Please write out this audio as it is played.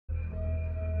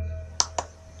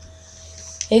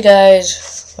Hey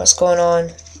guys, what's going on?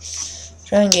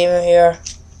 Trying Gamer here,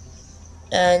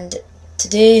 and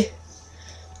today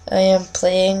I am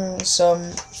playing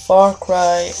some Far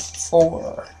Cry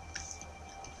 4.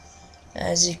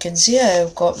 As you can see,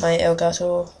 I've got my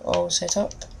Elgato all set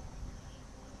up.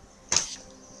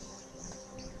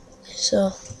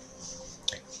 So,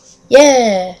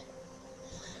 yeah!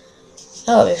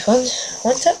 That'll be fun,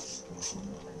 won't it?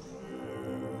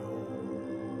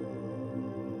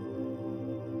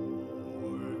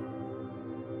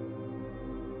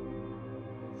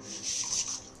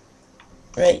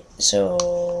 Right, so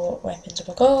what weapons have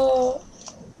I got?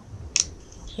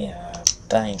 Yeah,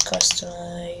 buying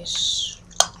customize.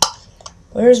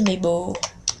 Where's me bow?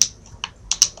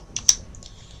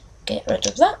 Get rid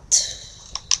of that.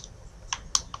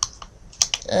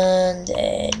 And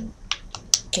then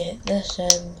get this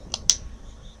in.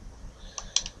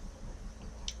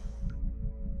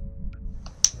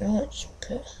 Let's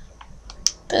put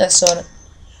this on it,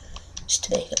 just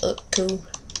to make it look cool.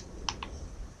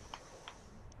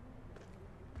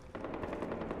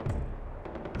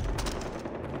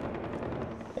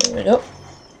 There we go.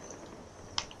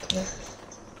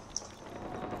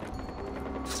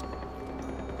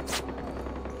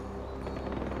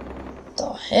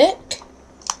 The heck?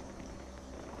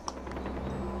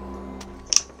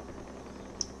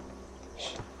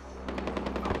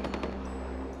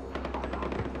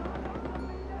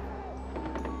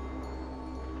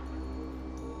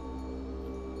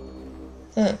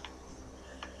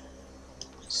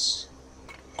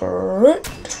 Screw.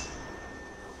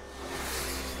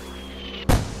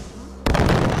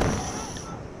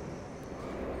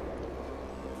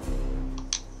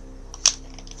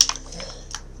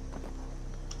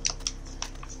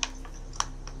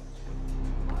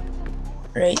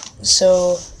 Right,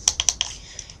 so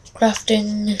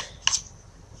crafting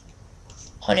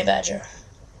honey badger.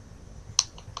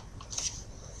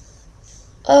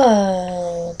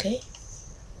 Okay.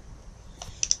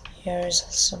 Here's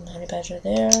some honey badger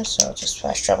there, so I'll just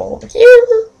fast travel over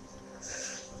here.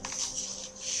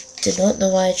 Did not know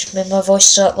why I just made my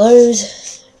voice that loud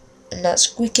and that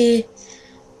squeaky,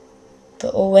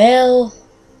 but oh well.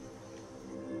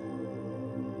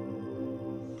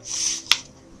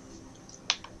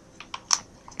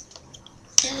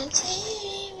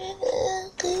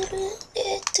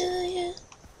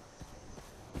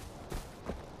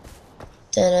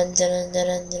 Dun dun dun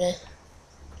dun dun.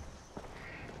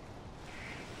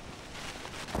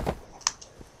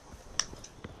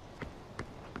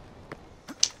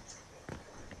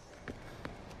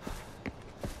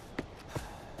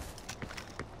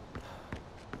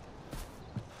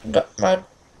 Got my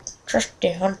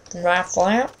trusty hunting rifle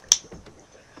out.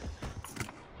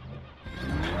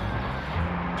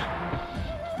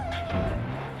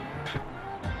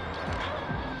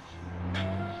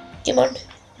 Come on.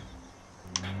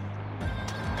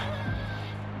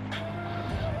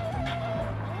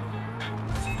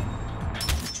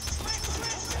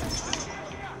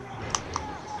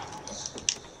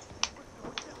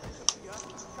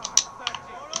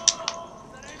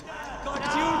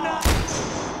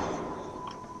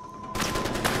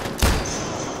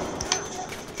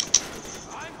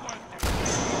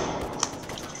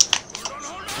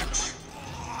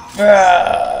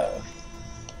 Bruh.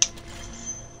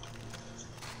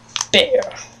 Bear.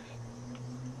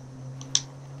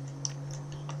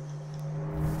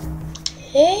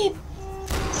 Hey,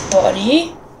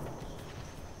 buddy.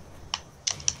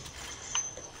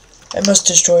 I must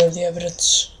destroy the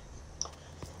evidence.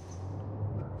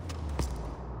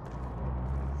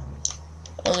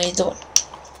 Only the one.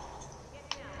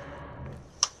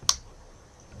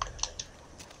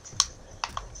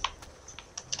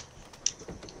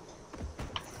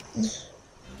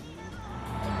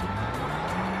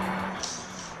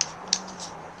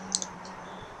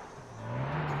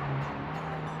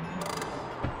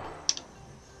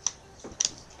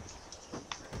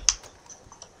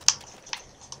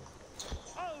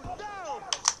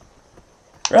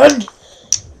 Run!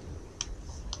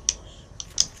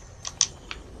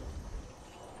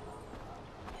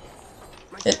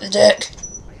 Hit the deck.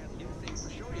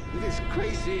 It is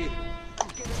crazy.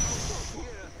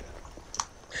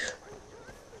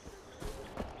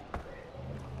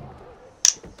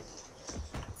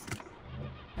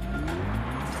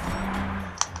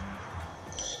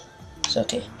 It's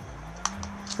okay.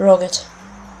 Rugged.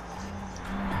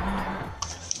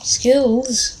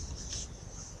 Skills.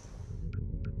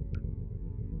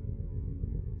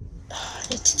 I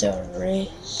need to do a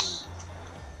race.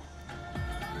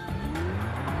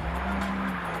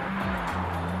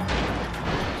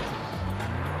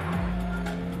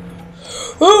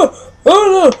 Oh!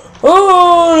 Oh no!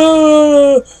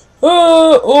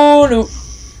 Oh no!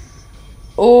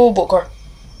 Oh Booker!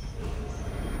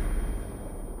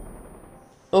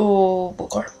 Oh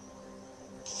Booker!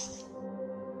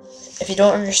 If you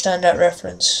don't understand that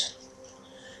reference,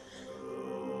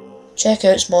 check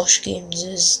out Smosh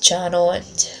Games' channel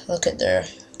and look at their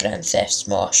Grand Theft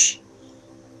Smosh.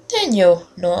 Then you'll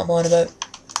know what I'm on about.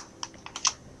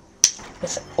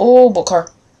 With oh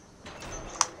Booker!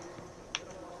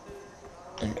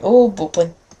 And oh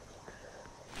Boopin.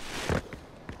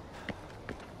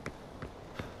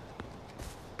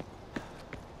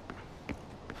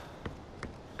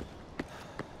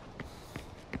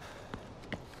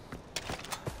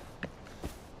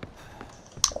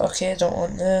 Okay, I don't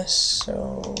want this,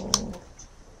 so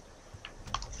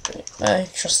my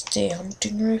trusty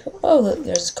hunting rifle. Oh look,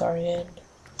 there's the car again.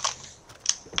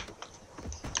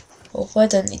 Hopefully I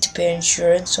didn't need to pay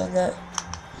insurance on that.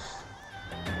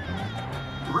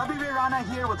 Ravi Virana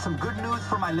here with some good news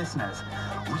for my listeners.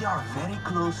 We are very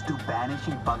close to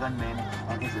banishing Buggan Min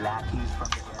and his lackeys from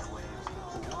the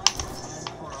airwaves.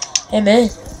 Hey man,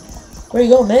 where you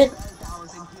going, man?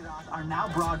 Towers in Kirat are now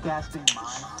broadcasting my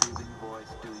soothing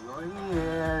voice to your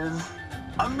ears.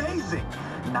 Amazing!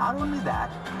 Not only that,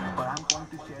 but I'm going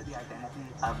to share the identity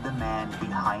of the man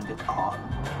behind it all.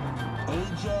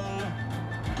 AJ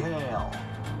Gale.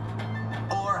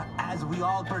 Or, as we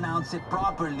all pronounce it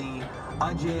properly,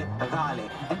 Ajay Gale.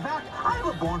 In fact, I have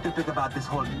a bone to pick about this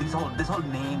whole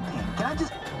name thing. Can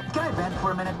I vent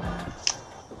for a minute?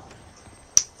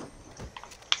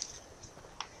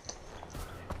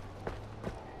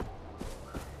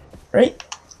 Right.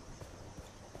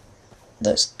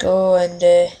 Let's go and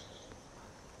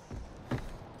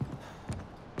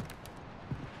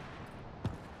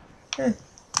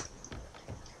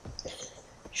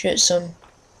shoot some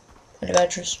honey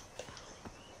badgers.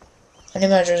 Honey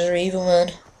badgers are evil,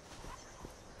 man.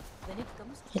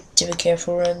 You have to be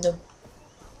careful around them.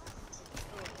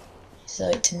 They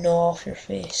like to gnaw off your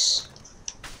face.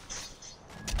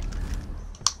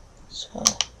 So,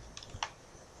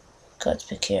 got to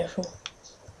be careful.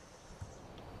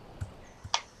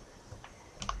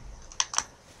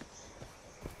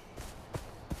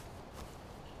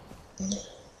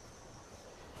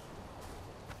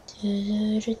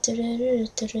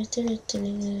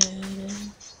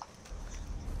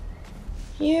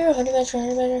 Here, honey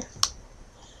badger.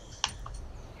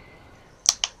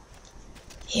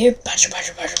 Here, badger.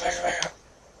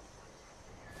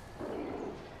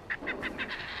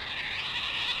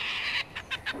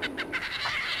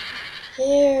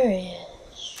 Here he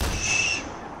is.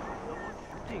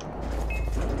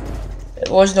 It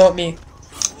was not me.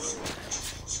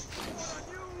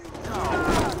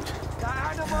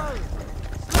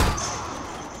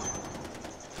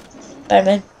 Bye,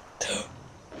 man.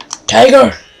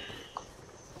 Tiger!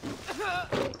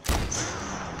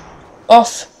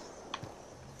 Off.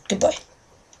 Goodbye.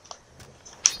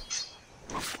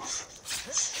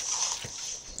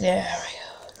 There we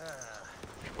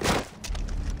go.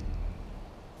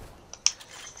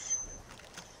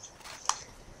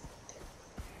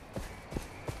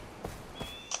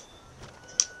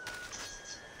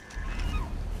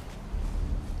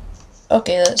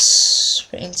 Okay, let's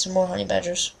bring in some more honey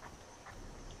badgers.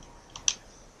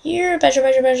 Here, badger.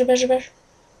 There you go.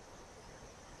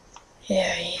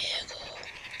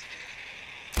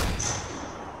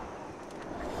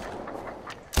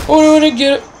 Oh no, I didn't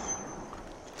get it.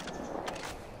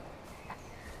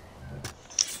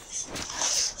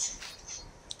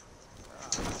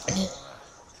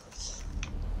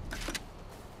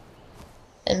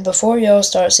 And before y'all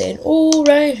start saying, oh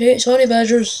right, it's honey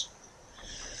badgers,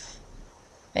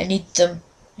 I need them.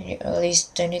 At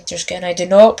least I need their skin. I do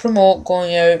not promote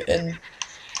going out and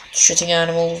shooting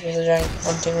animals with a giant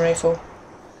hunting rifle.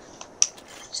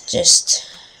 It's just,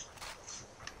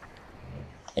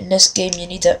 in this game you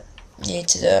need it. You need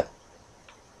to do it.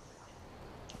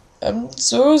 I'm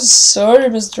so sorry,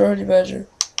 Mr. Honey Badger.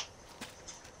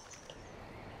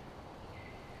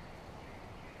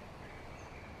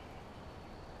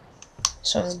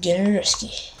 Sounds getting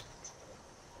risky.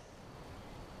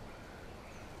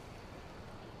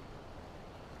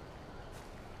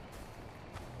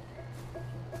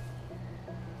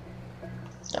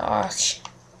 Ah,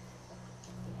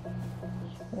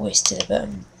 wasted a bit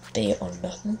of bait on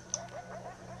nothing.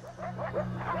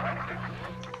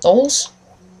 Dolls?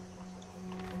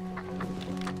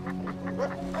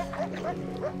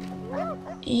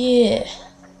 Yeah.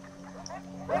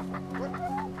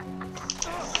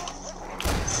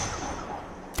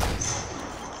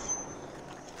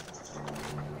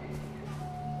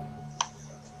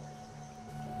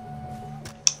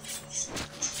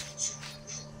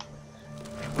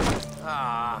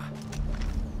 Ah.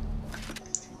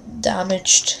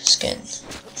 Damaged skin.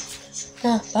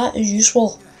 Ah, that is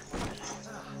useful.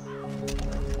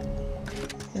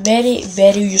 Very,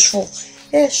 very useful.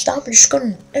 Yes, damaged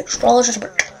skin. Extra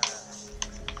legitimate.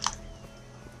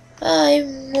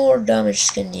 More damaged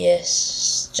skin,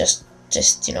 yes.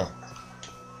 Just, you know.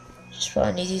 Just what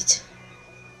I needed.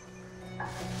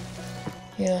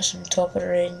 Yeah, some top of the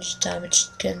range damaged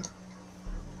skin.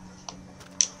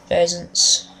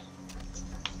 Pheasants.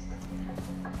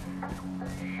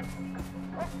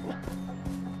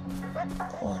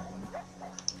 Come on.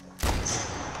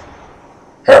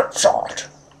 Headshot!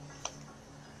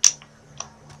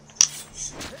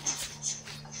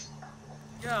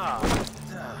 Yeah.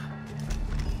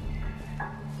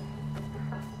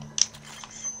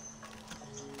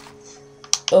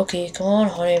 Okay, come on,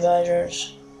 honey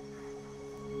badgers.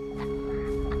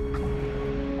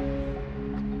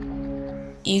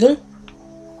 Eagle?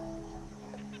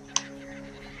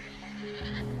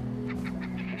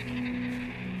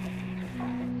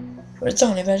 Where's the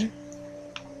honey badger?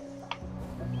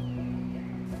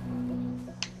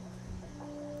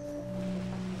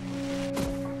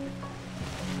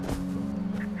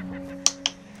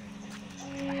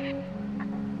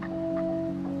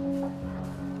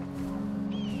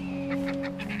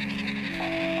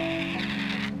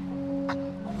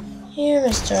 Here,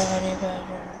 Mr. Honey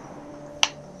Badger.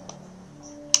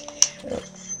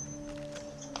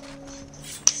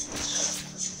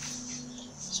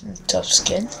 Some tough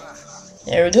skin.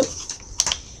 There we go.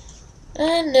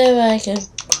 And now I can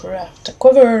craft a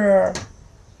quiver.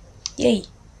 Yay.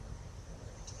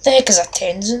 The heck is a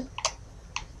Tenzin?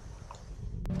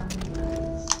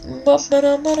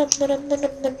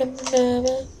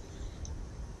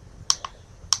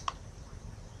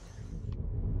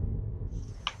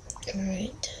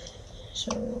 Alright.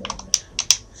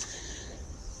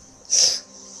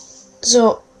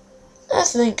 So I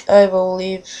think I will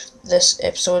leave this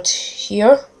episode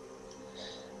here.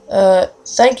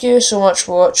 Thank you so much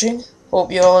for watching.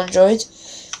 Hope you all enjoyed.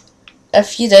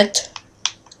 If you did,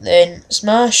 then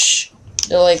smash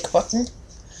the like button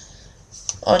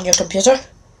on your computer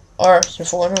or your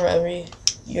phone or whatever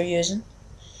you're using.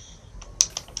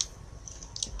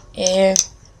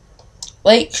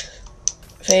 Like,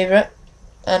 favourite,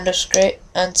 and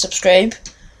subscribe,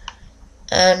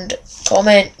 and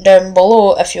comment down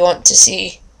below if you want to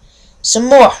see some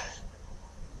more.